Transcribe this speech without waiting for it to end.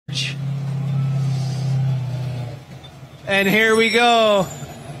And here we go.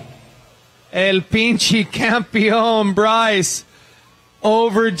 El pinche campeón, Bryce.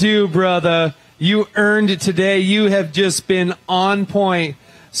 Overdue, brother. You earned it today. You have just been on point.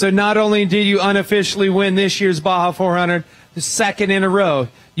 So not only did you unofficially win this year's Baja 400, the second in a row,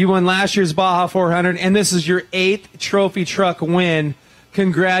 you won last year's Baja 400, and this is your 8th trophy truck win.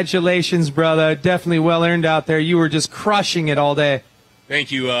 Congratulations, brother. Definitely well earned out there. You were just crushing it all day.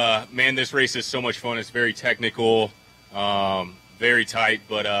 Thank you. Man, this race is so much fun. It's very technical, very tight,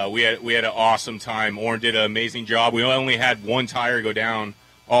 but we had an awesome time. Orrin did an amazing job. We only had one tire go down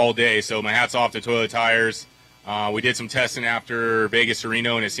all day, so my hat's off to Toyota Tires. We did some testing after Vegas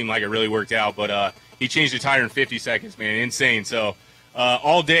Reno, and it seemed like it really worked out, but he changed the tire in 50 seconds, man. Insane. So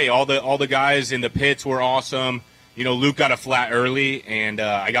all day, all the guys in the pits were awesome. You know, Luke got a flat early, and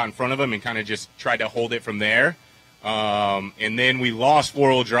I got in front of him and kind of just tried to hold it from there. And then we lost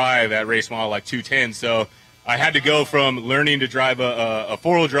four-wheel drive at race mile like 210, so I had to go from learning to drive a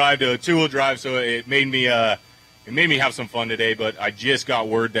four-wheel drive to a two-wheel drive, so it made me have some fun today. But I just got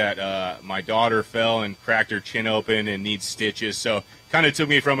word that my daughter fell and cracked her chin open and needs stitches, so kind of took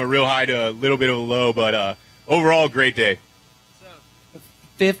me from a real high to a little bit of a low, but overall, great day.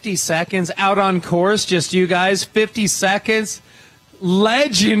 50 seconds out on course, just you guys, 50 seconds.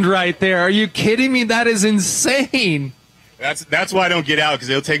 Legend right there. Are you kidding me? That is insane. That's why I don't get out, because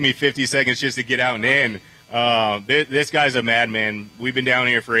it'll take me 50 seconds just to get out and in. This guy's a madman. We've been down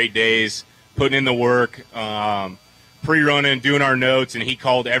here for 8 days, putting in the work, pre-running, doing our notes, and he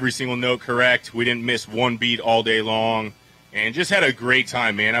called every single note correct. We didn't miss one beat all day long, and just had a great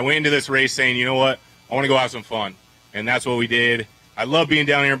time, man. I went into this race saying, you know what, I want to go have some fun, and that's what we did. I love being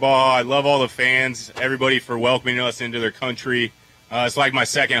down here in Baja. I love all the fans, everybody for welcoming us into their country. It's like my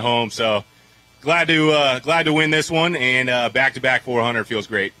second home, so glad to win this one, and back-to-back 400 feels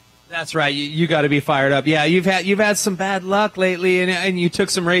great. That's right. You got to be fired up. Yeah, you've had some bad luck lately, and you took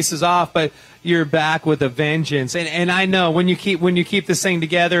some races off, but you're back with a vengeance. And I know when you keep this thing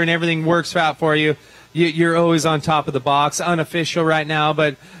together and everything works out for you, you're always on top of the box. Unofficial right now,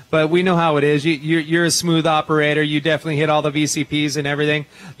 but we know how it is. You're a smooth operator. You definitely hit all the VCPs and everything.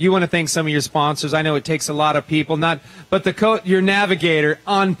 You want to thank some of your sponsors. I know it takes a lot of people, but your navigator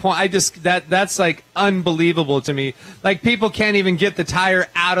on point. That's like unbelievable to me. Like, people can't even get the tire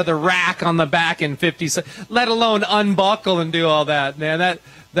out of the rack on the back in 50 seconds, let alone unbuckle and do all that. Man,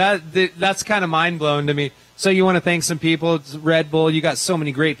 that's kind of mind blowing to me. So you want to thank some people. It's Red Bull. You got so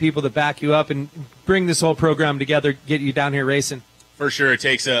many great people that back you up and bring this whole program together, get you down here racing. For sure, it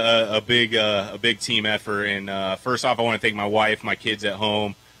takes a big team effort. And first off, I want to thank my wife, my kids at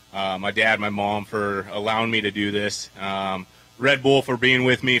home, my dad, my mom for allowing me to do this. Red Bull for being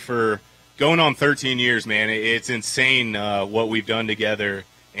with me for going on 13 years, man. It's insane what we've done together.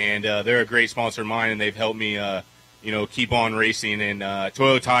 And they're a great sponsor of mine, and they've helped me keep on racing. And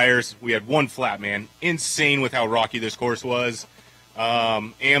Toyota Tires, we had one flat, man. Insane with how rocky this course was.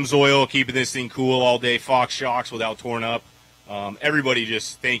 AMSOIL, keeping this thing cool all day. Fox shocks without torn up. Everybody,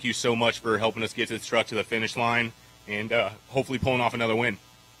 just thank you so much for helping us get this truck to the finish line, and hopefully pulling off another win.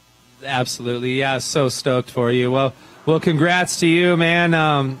 Absolutely. Yeah, so stoked for you. Well, congrats to you,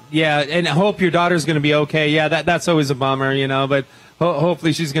 man. Yeah, and I hope your daughter's going to be okay. Yeah, that's always a bummer, but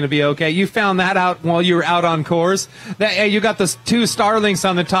hopefully she's going to be okay. You found that out while you were out on course. You got the 2 Starlinks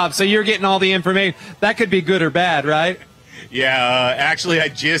on the top, so you're getting all the information. That could be good or bad, right? Yeah, actually,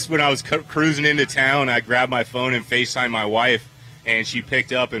 when I was cruising into town, I grabbed my phone and FaceTimed my wife, and she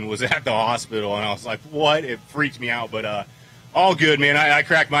picked up and was at the hospital, and I was like, what? It freaked me out, but all good, man. I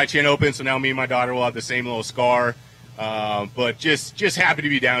cracked my chin open, so now me and my daughter will have the same little scar, but just happy to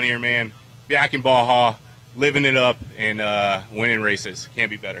be down here, man. Back in Baja, living it up, and winning races. Can't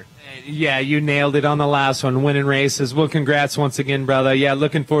be better. Yeah, you nailed it on the last one, winning races. Well, congrats once again, brother. Yeah,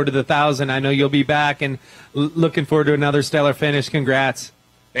 looking forward to the 1,000. I know you'll be back, and looking forward to another stellar finish. Congrats.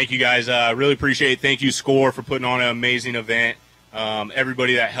 Thank you, guys. Really appreciate it. Thank you, SCORE, for putting on an amazing event.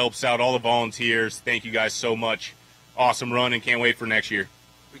 Everybody that helps out, all the volunteers, thank you guys so much. Awesome run, and can't wait for next year.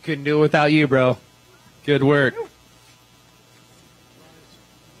 We couldn't do it without you, bro. Good work.